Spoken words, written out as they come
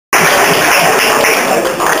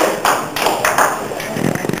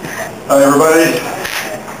Hi everybody.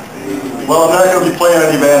 Well, I'm not going to be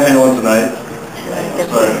playing any Van Halen tonight.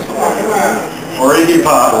 Sorry. Or Iggy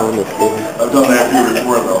Pop. I've done that here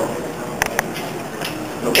before though.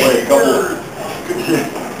 I'm going to play a couple...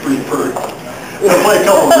 Free bird. I'm going to play a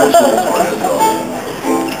couple of rituals for you. So.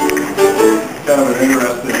 Kind of an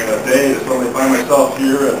interesting day to suddenly find myself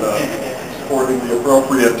here and sporting the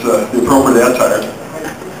appropriate attire.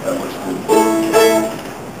 That looks good.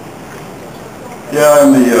 Yeah,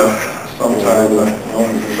 I'm the sometimes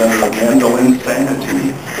known as the inventor of mandolin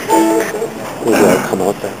sanity. Come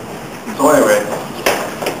out there. So anyway,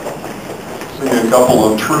 singing a couple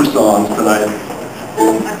of true songs tonight.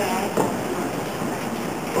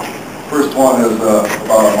 First one is about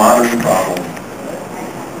a modern problem.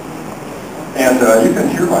 And you can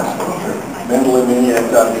hear my stuff at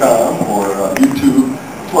mandolinmaniac.com or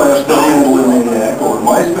YouTube/TheMandolinManiac or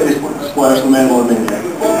MySpace/TheMandolinManiac.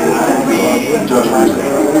 Judge Reason.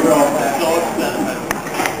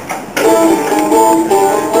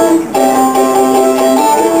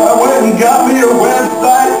 I went and got me a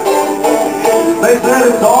website. They said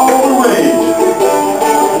it's all the rage.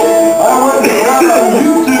 I went and got on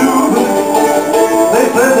YouTube. They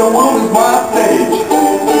said the world is my stage.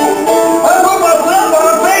 I put myself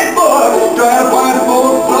on Facebook, trying to find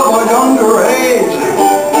folks of a younger age.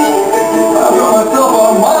 I put myself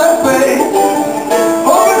on MySpace,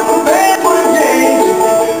 hoping some fans would engage.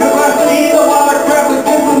 Cause I've seen a lot of crap that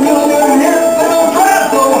gets a million hits. They don't try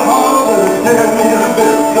so hard that it's tearing me to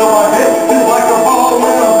bits. So my head is like a ball in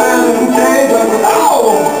a abandoned cage. I said,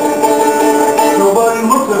 ow! Nobody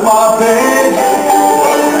looks at my page.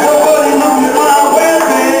 Nobody looks at my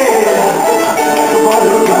webpage. Nobody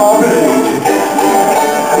looks at my page.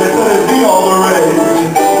 And they said it'd be all the rage.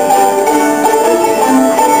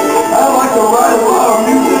 I like to write a lot of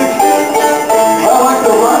music. I like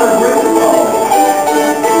to write a great song.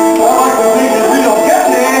 I like to make it real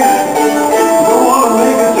catchy. Don't want to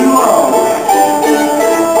make it too long.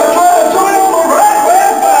 I try to join on the right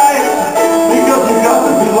website because you got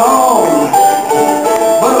to belong.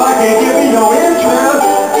 But I can't give you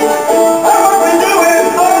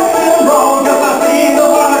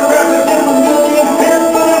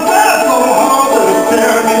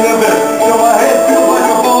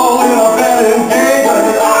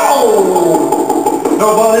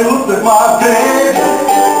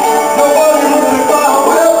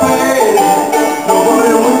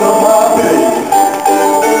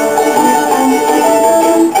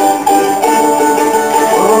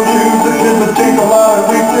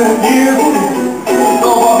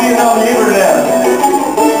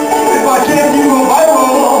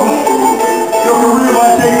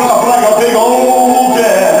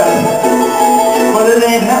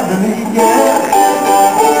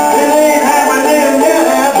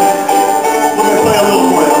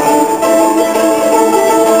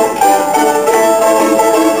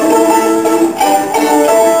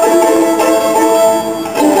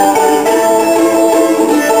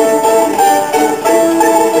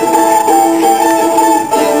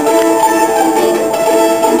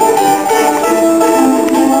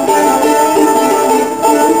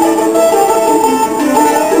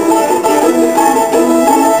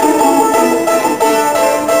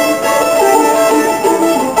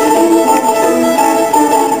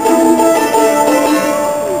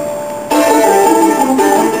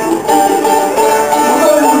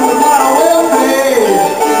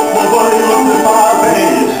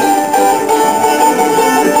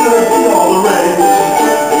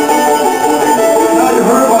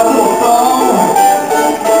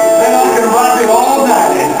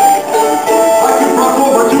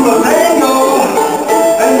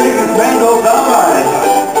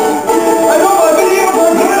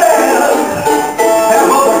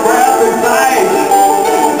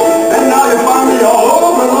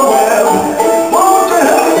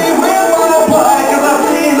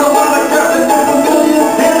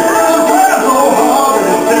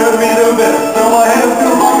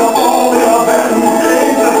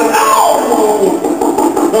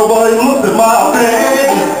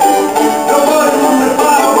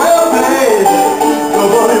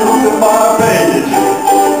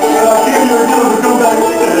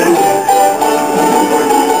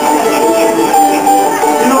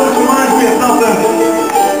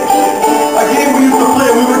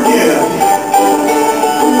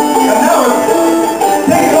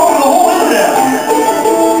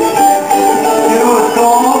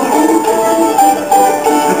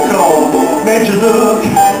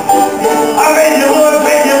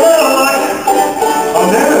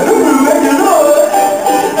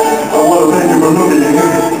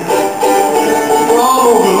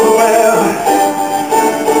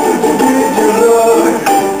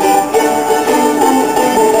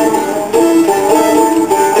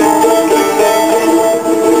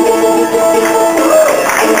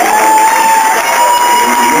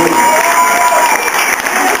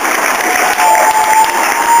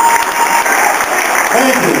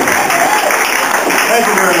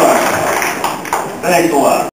Thanks a lot.